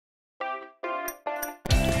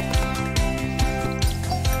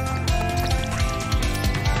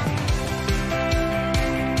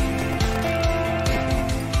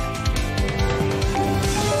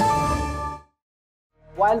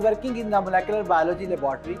While working in the molecular biology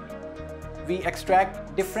laboratory, we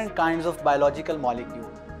extract different kinds of biological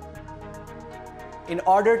molecules. In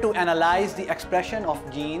order to analyze the expression of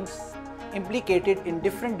genes implicated in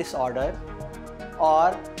different disorders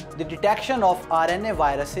or the detection of RNA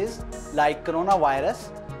viruses like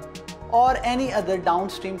coronavirus or any other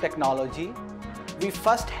downstream technology, we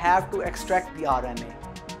first have to extract the RNA.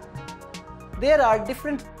 There are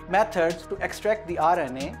different methods to extract the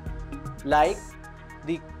RNA, like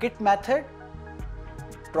the kit method,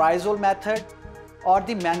 triazole method, or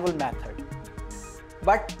the manual method.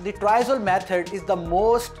 But the triazole method is the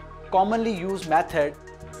most commonly used method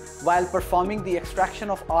while performing the extraction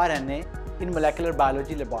of RNA in molecular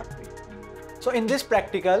biology laboratory. So in this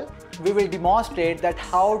practical, we will demonstrate that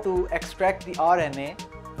how to extract the RNA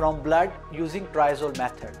from blood using triazole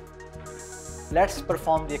method. Let's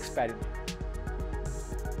perform the experiment.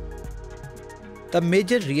 The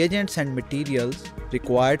major reagents and materials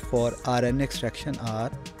required for RNA extraction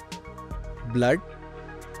are blood,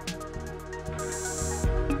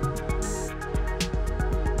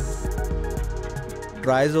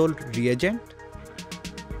 triazole reagent.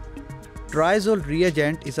 Triazole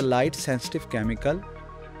reagent is a light sensitive chemical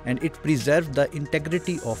and it preserves the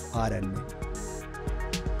integrity of RNA.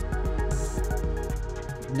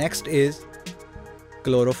 Next is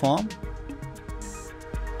chloroform,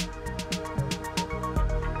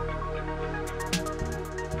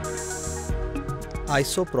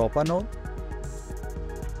 isopropanol,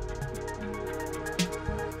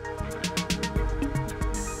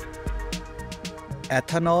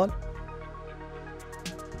 ethanol,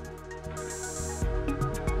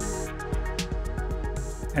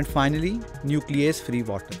 and finally nuclease-free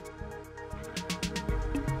water.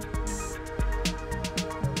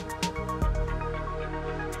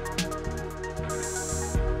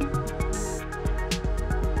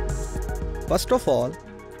 First of all,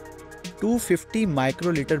 250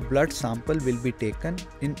 microliter blood sample will be taken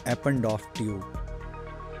in Eppendorf tube.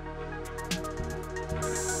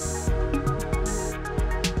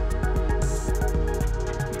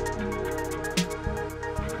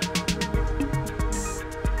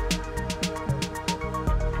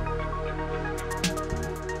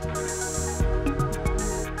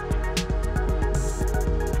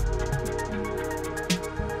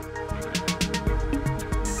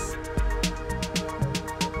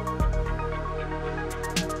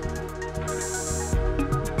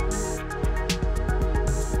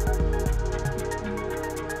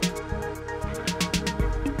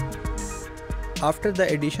 After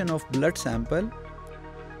the addition of blood sample,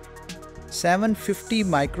 750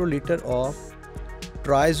 microliter of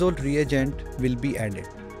triazole reagent will be added.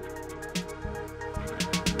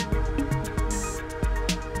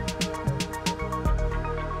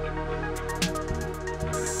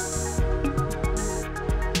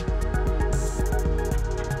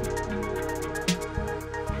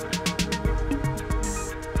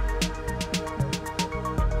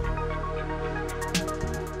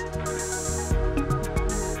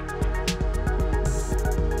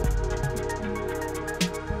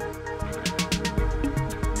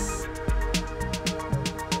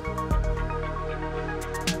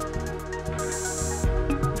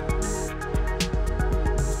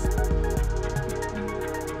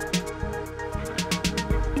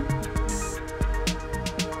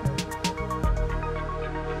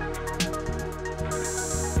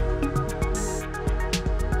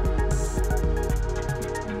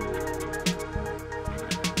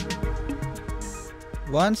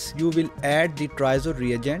 Once you will add the triazole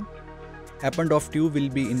reagent, Eppendorf tube will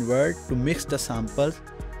be inverted to mix the samples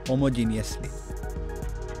homogeneously.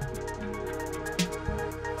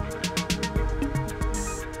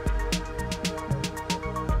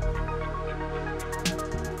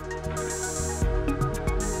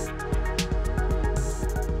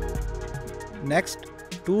 Next,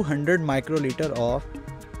 200 microliter of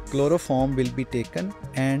chloroform will be taken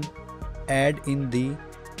and add in the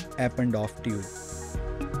Eppendorf tube.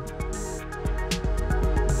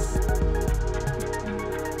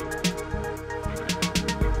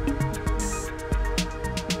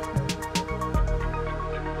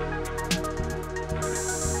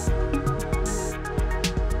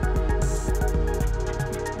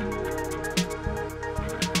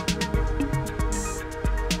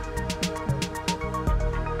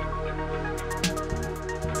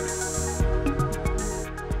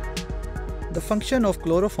 The function of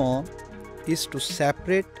chloroform is to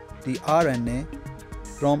separate the RNA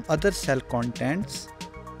from other cell contents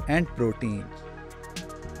and proteins.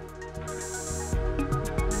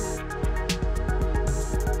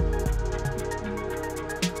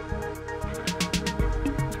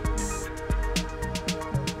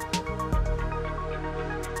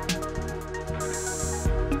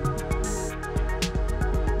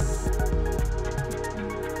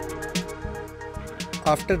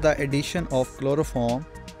 After the addition of chloroform,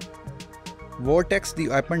 vortex the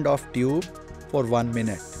opened off tube for 1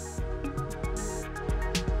 minute.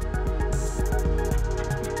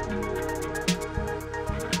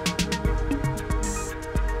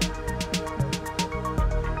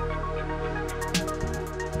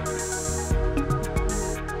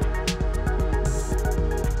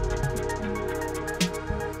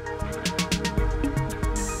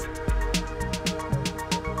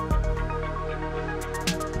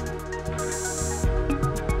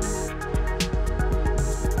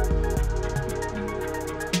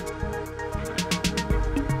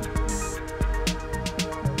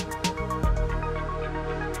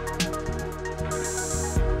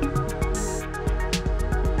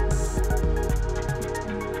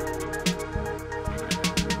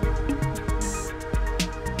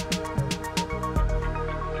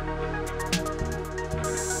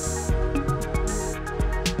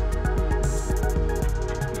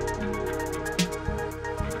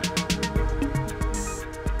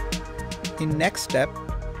 In next step,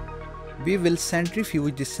 we will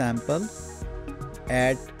centrifuge the sample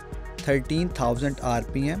at 13,000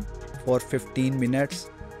 RPM for 15 minutes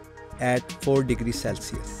at 4 degrees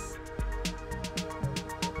Celsius.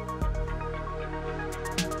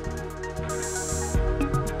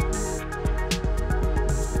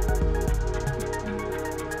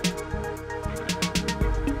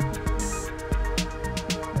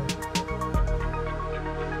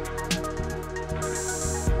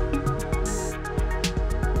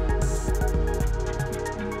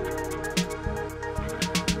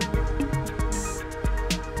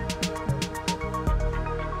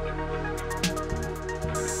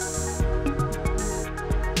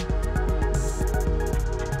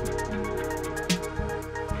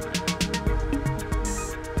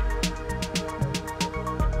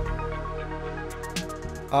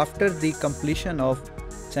 After the completion of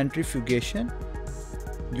centrifugation,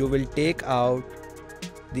 you will take out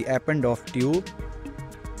the opened off tube .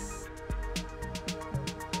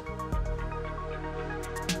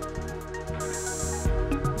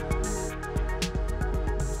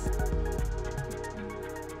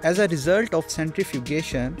 As a result of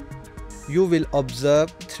centrifugation, you will observe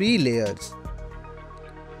 3 layers.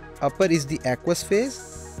 Upper is the aqueous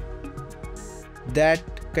phase that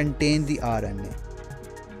contain the RNA.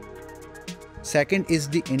 Second is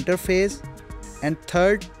the interphase, and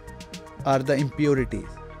third are the impurities.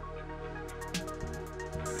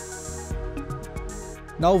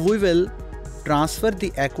 Now we will transfer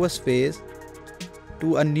the aqueous phase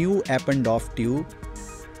to a new opened off tube .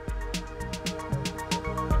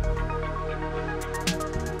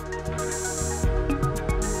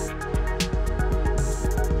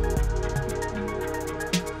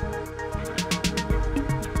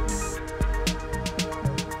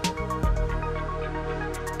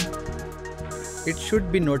 It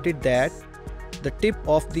should be noted that the tip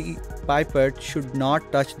of the pipette should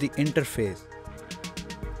not touch the interphase.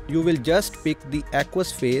 You will just pick the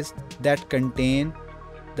aqueous phase that contain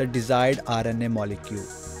the desired RNA molecule.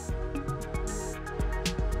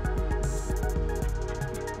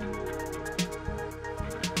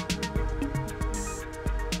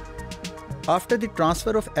 After the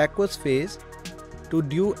transfer of aqueous phase to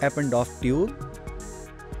new opened off tube,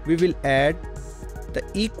 we will add the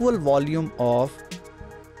equal volume of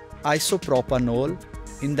isopropanol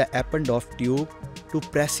in the opened off tube to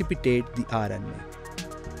precipitate the RNA.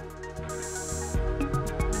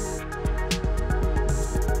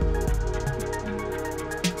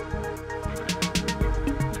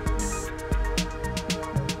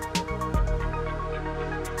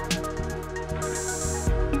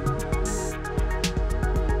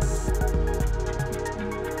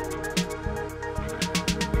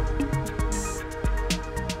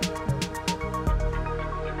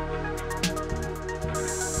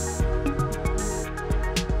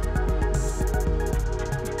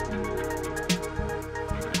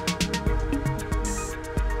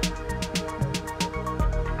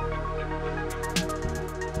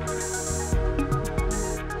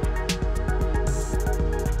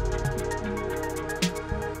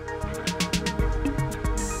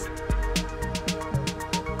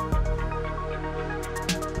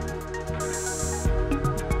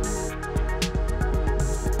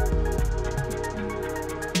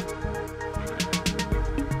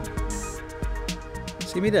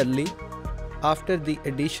 Similarly, after the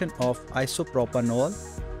addition of isopropanol,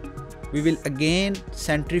 we will again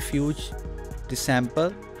centrifuge the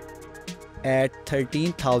sample at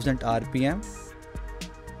 13,000 RPM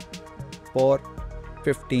for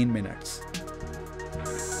 15 minutes.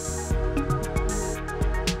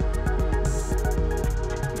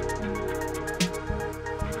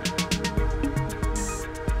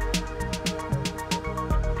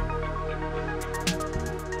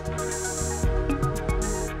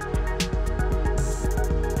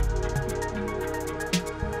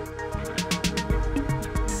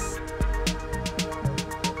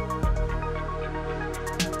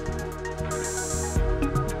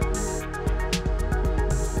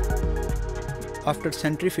 After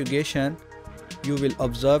centrifugation, you will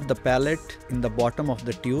observe the pellet in the bottom of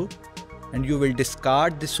the tube and you will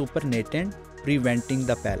discard the supernatant, preventing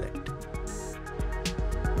the pellet.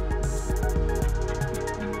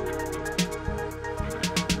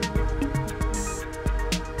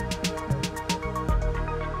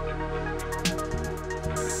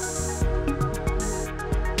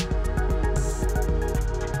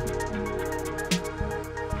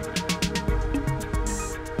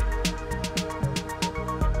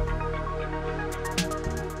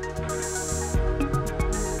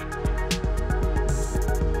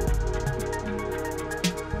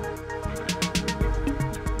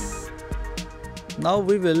 Now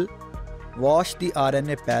we will wash the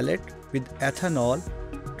RNA pellet with ethanol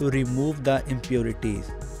to remove the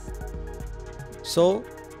impurities. So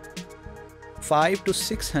 5 to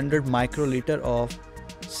 600 microliter of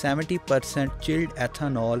 70% chilled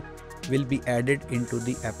ethanol will be added into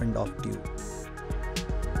the Eppendorf tube.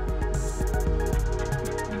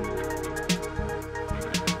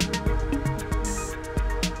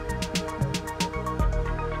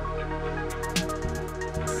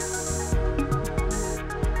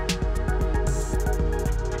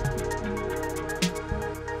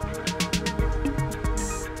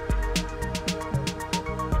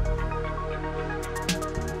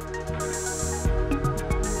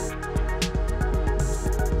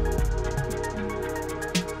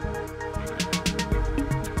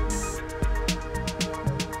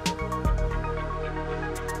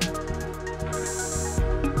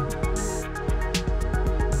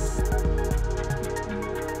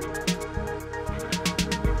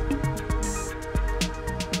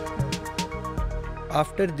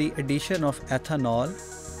 After the addition of ethanol,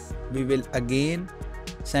 we will again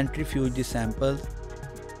centrifuge the samples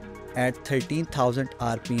at 13,000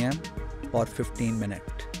 rpm for 15 minutes.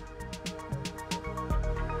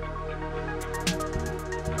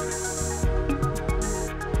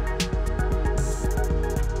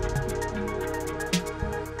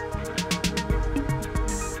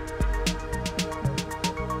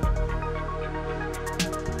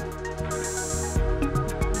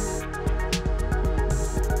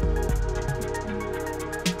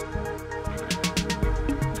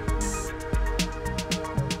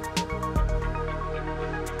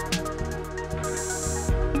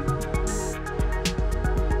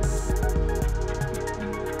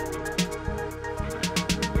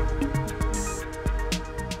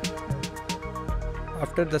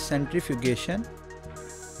 After the centrifugation,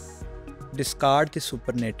 discard the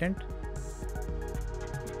supernatant.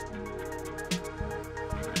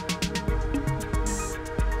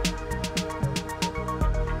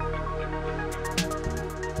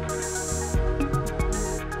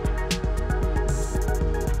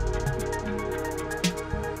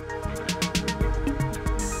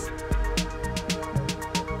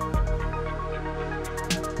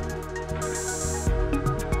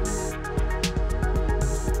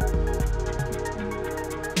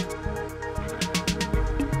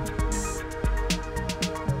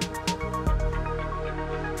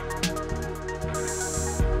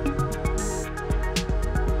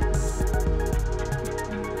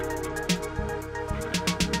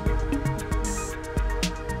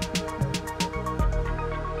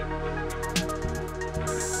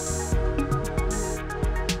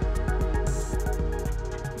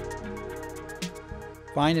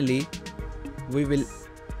 Finally, we will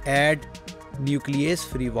add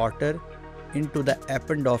nuclease-free water into the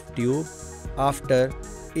Eppendorf tube after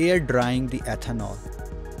air drying the ethanol.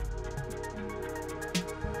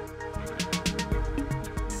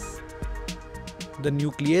 The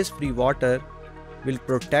nuclease-free water will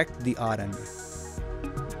protect the RNA.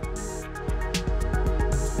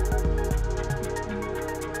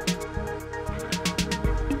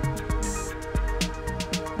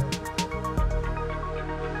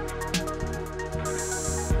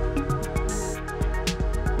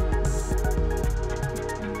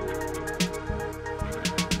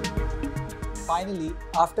 Finally,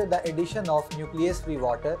 after the addition of nuclease-free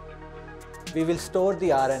water, we will store the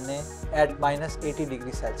RNA at -80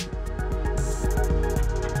 degrees Celsius.